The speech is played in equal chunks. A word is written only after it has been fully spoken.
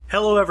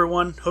Hello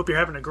everyone, hope you're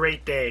having a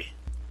great day.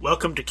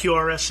 Welcome to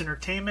QRS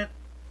Entertainment,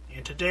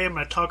 and today I'm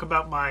going to talk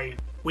about my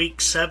Week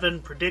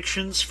 7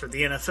 predictions for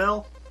the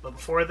NFL, but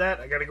before that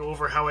I got to go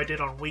over how I did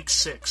on Week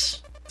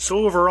 6. So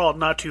overall,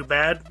 not too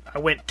bad. I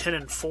went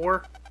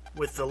 10-4,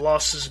 with the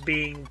losses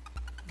being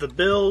the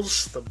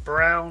Bills, the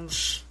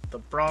Browns, the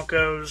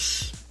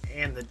Broncos,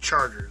 and the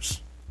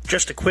Chargers.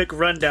 Just a quick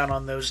rundown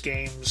on those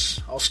games.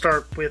 I'll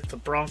start with the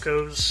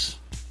Broncos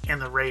and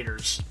the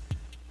Raiders.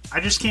 I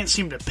just can't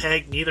seem to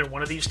peg neither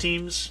one of these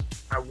teams.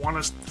 I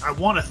want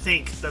to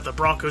think that the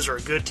Broncos are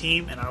a good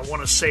team, and I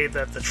want to say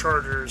that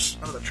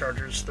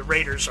the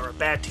Raiders are a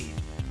bad team.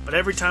 But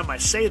every time I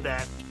say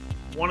that,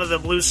 one of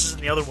them loses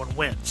and the other one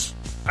wins.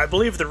 I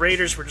believe the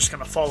Raiders were just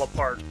going to fall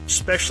apart,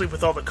 especially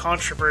with all the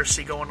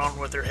controversy going on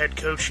with their head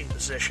coaching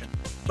position.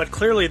 But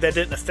clearly that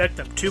didn't affect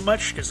them too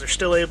much because they're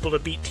still able to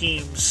beat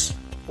teams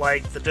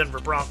like the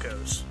Denver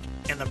Broncos.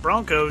 And the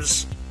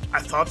Broncos,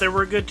 I thought they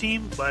were a good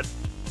team, but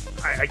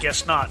I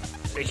guess not.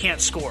 They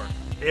can't score.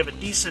 They have a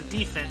decent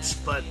defense,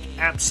 but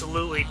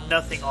absolutely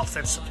nothing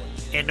offensively.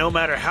 And no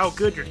matter how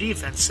good your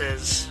defense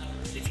is,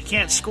 if you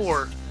can't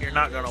score, you're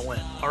not going to win.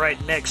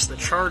 Alright, next, the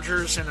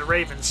Chargers and the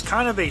Ravens.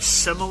 Kind of a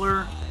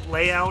similar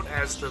layout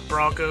as the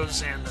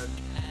Broncos and the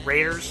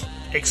Raiders,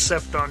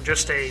 except on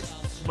just a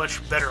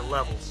much better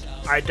level.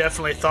 I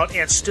definitely thought,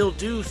 and still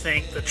do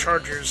think, the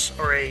Chargers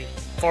are a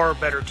far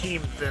better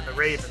team than the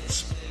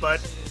Ravens. But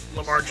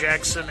Lamar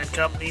Jackson and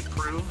company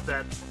proved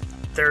that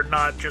they're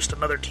not just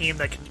another team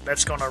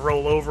that's going to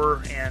roll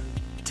over and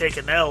take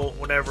an L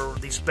whenever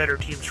these better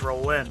teams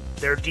roll in.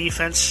 Their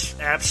defense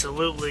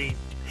absolutely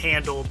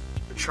handled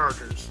the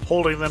Chargers,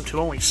 holding them to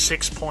only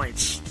 6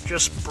 points.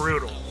 Just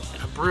brutal.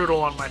 And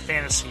brutal on my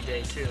fantasy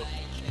day, too.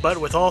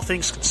 But with all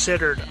things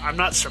considered, I'm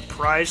not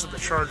surprised that the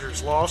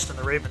Chargers lost and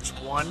the Ravens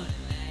won.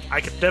 I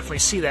could definitely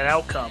see that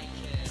outcome.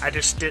 I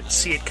just didn't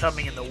see it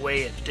coming in the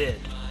way it did.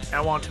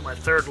 Now on to my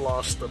third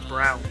loss, the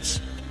Browns.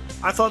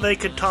 I thought they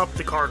could top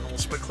the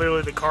Cardinals, but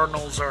clearly the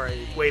Cardinals are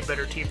a way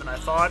better team than I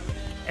thought.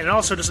 And it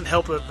also doesn't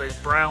help that the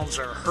Browns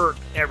are hurt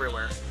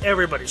everywhere.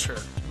 Everybody's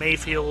hurt.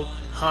 Mayfield,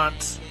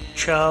 Hunt,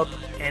 Chubb,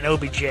 and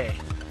OBJ.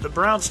 The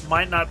Browns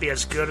might not be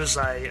as good as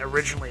I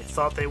originally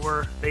thought they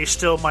were. They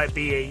still might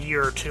be a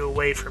year or two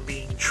away from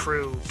being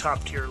true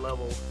top-tier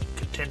level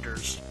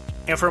contenders.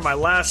 And for my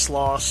last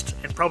loss,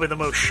 and probably the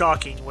most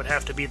shocking, would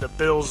have to be the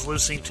Bills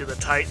losing to the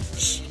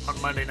Titans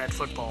on Monday Night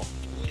Football.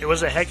 It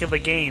was a heck of a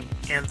game,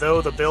 and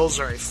though the Bills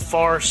are a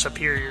far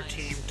superior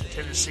team to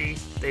Tennessee,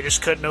 they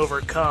just couldn't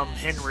overcome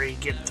Henry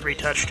getting 3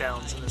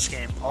 touchdowns in this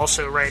game.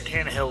 Also, Ryan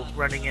Tannehill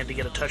running in to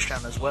get a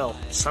touchdown as well.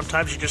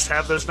 Sometimes you just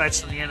have those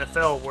nights in the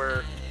NFL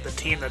where the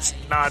team that's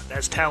not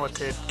as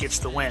talented gets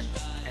the win,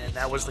 and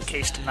that was the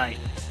case tonight.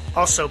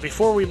 Also,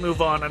 before we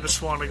move on, I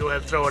just want to go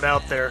ahead and throw it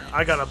out there.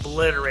 I got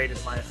obliterated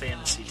in my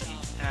fantasy team.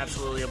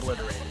 Absolutely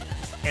obliterated.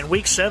 And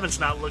Week 7's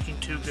not looking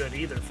too good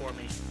either for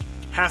me.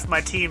 Half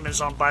my team is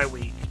on bye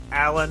week.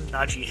 Allen,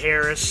 Najee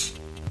Harris,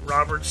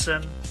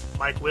 Robertson,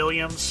 Mike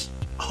Williams,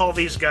 all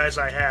these guys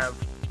I have,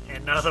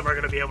 and none of them are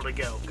going to be able to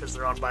go because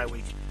they're on bye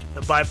week.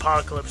 The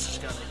bye-apocalypse is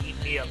going to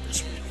eat me up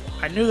this week.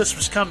 I knew this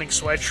was coming,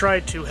 so I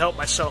tried to help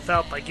myself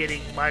out by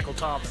getting Michael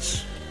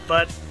Thomas,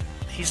 but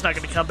he's not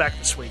going to come back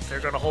this week. They're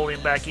going to hold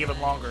him back even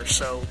longer,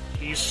 so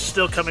he's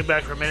still coming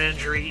back from an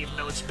injury, even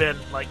though it's been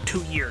like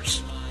 2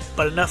 years.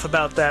 But enough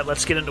about that,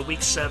 let's get into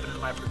Week 7 and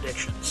my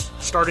predictions.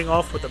 Starting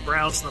off with the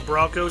Browns and the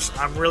Broncos,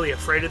 I'm really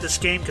afraid of this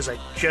game because I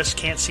just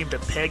can't seem to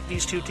peg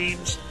these two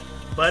teams.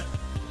 But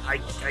I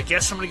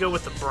guess I'm going to go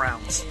with the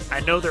Browns. I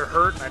know they're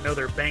hurt, and I know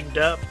they're banged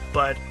up,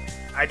 but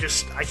I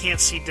can't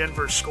see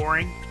Denver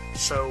scoring,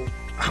 so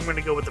I'm going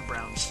to go with the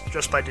Browns,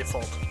 just by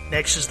default.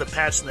 Next is the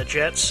Pats and the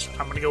Jets.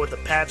 I'm going to go with the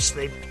Pats.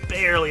 They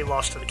barely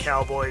lost to the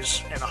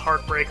Cowboys in a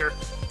heartbreaker.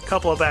 A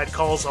couple of bad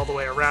calls all the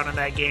way around in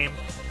that game,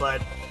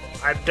 but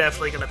I'm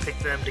definitely going to pick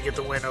them to get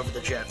the win over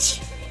the Jets.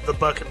 The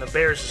Buck and the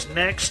Bears is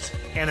next,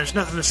 and there's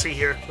nothing to see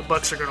here. The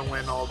Bucks are going to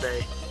win all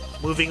day.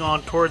 Moving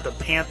on toward the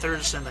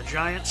Panthers and the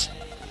Giants.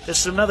 This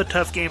is another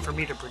tough game for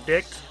me to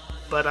predict,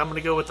 but I'm going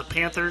to go with the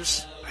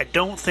Panthers. I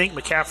don't think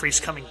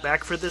McCaffrey's coming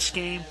back for this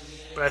game,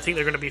 but I think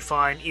they're going to be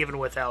fine even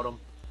without him.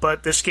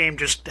 But this game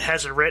just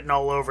has it written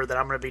all over that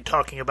I'm going to be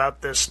talking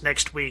about this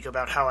next week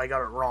about how I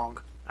got it wrong.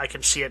 I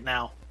can see it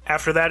now.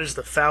 After that is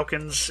the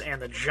Falcons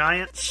and the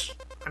Giants.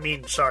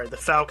 The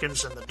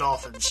Falcons and the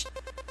Dolphins.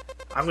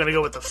 I'm going to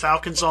go with the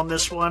Falcons on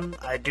this one.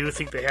 I do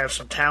think they have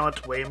some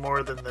talent, way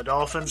more than the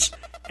Dolphins.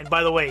 And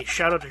by the way,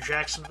 shout out to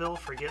Jacksonville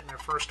for getting their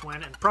first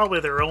win, and probably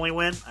their only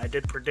win. I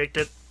did predict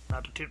it,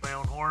 not to toot my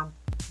own horn.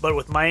 But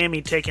with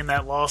Miami taking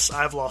that loss,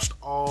 I've lost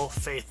all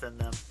faith in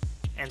them.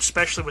 And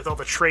especially with all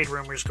the trade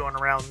rumors going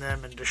around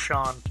them and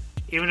Deshaun.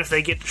 Even if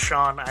they get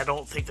Deshaun, I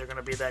don't think they're going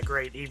to be that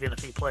great, even if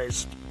he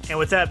plays. And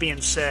with that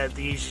being said,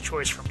 the easy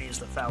choice for me is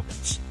the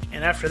Falcons.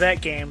 And after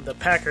that game, the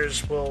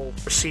Packers will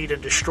proceed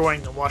in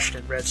destroying the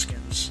Washington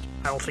Redskins.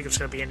 I don't think it's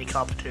going to be any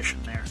competition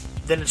there.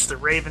 Then it's the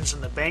Ravens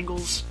and the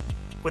Bengals.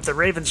 With the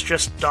Ravens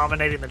just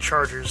dominating the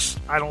Chargers,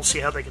 I don't see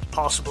how they could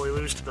possibly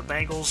lose to the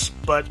Bengals,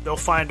 but they'll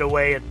find a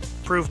way and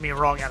prove me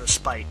wrong out of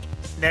spite.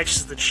 Next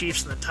is the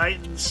Chiefs and the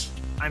Titans.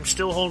 I'm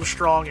still holding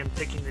strong and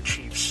picking the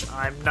Chiefs.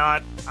 I'm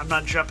not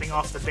jumping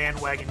off the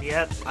bandwagon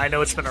yet. I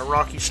know it's been a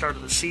rocky start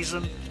of the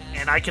season,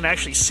 and I can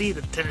actually see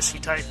the Tennessee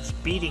Titans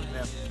beating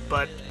them,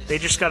 but they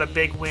just got a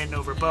big win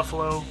over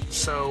Buffalo,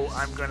 so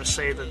I'm going to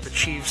say that the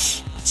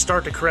Chiefs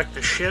start to correct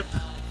the ship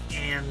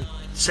and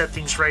set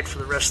things right for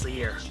the rest of the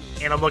year.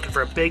 And I'm looking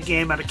for a big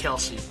game out of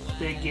Kelsey.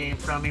 Big game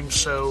from him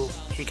so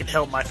he can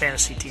help my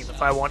fantasy team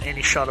if I want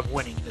any shot of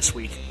winning this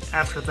week.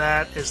 After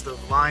that is the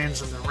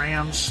Lions and the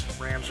Rams.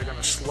 Rams are going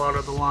to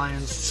slaughter the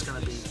Lions. It's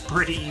going to be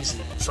pretty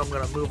easy. So I'm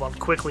going to move on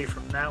quickly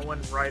from that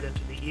one right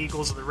into the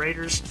Eagles and the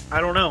Raiders. I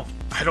don't know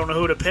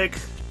who to pick.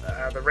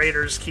 The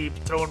Raiders keep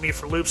throwing me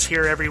for loops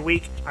here every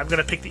week. I'm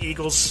going to pick the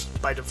Eagles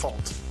by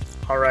default.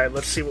 All right,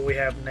 let's see what we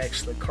have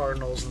next. The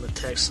Cardinals and the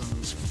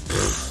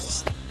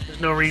Texans.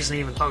 There's no reason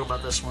to even talk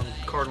about this one.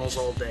 Cardinals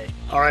all day.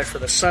 All right, for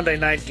the Sunday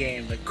night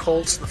game, the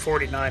Colts and the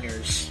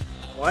 49ers.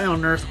 Why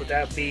on earth would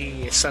that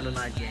be a Sunday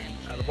night game?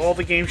 Out of all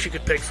the games you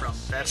could pick from,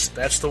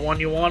 that's the one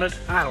you wanted?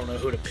 I don't know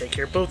who to pick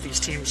here. Both these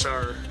teams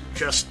are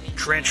just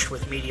drenched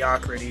with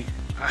mediocrity.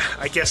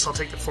 I guess I'll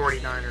take the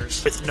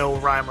 49ers with no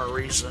rhyme or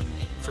reason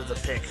for the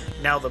pick.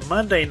 Now, the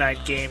Monday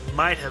night game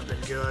might have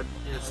been good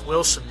if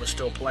Wilson was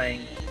still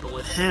playing, but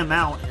with him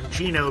out and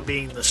Geno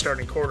being the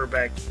starting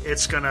quarterback,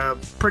 it's going to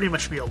pretty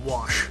much be a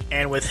wash.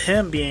 And with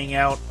him being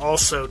out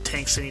also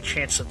tanks any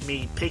chance of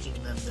me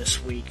picking them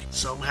this week,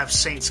 so I'm going to have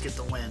Saints get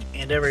the win,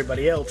 and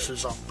everybody else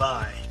is on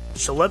bye.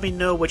 So let me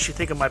know what you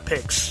think of my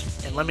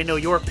picks, and let me know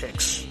your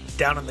picks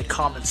down in the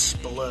comments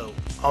below.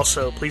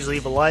 Also, please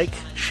leave a like,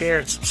 share,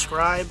 and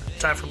subscribe.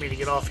 Time for me to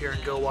get off here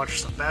and go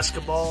watch some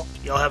basketball.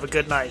 Y'all have a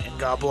good night, and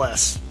God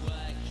bless.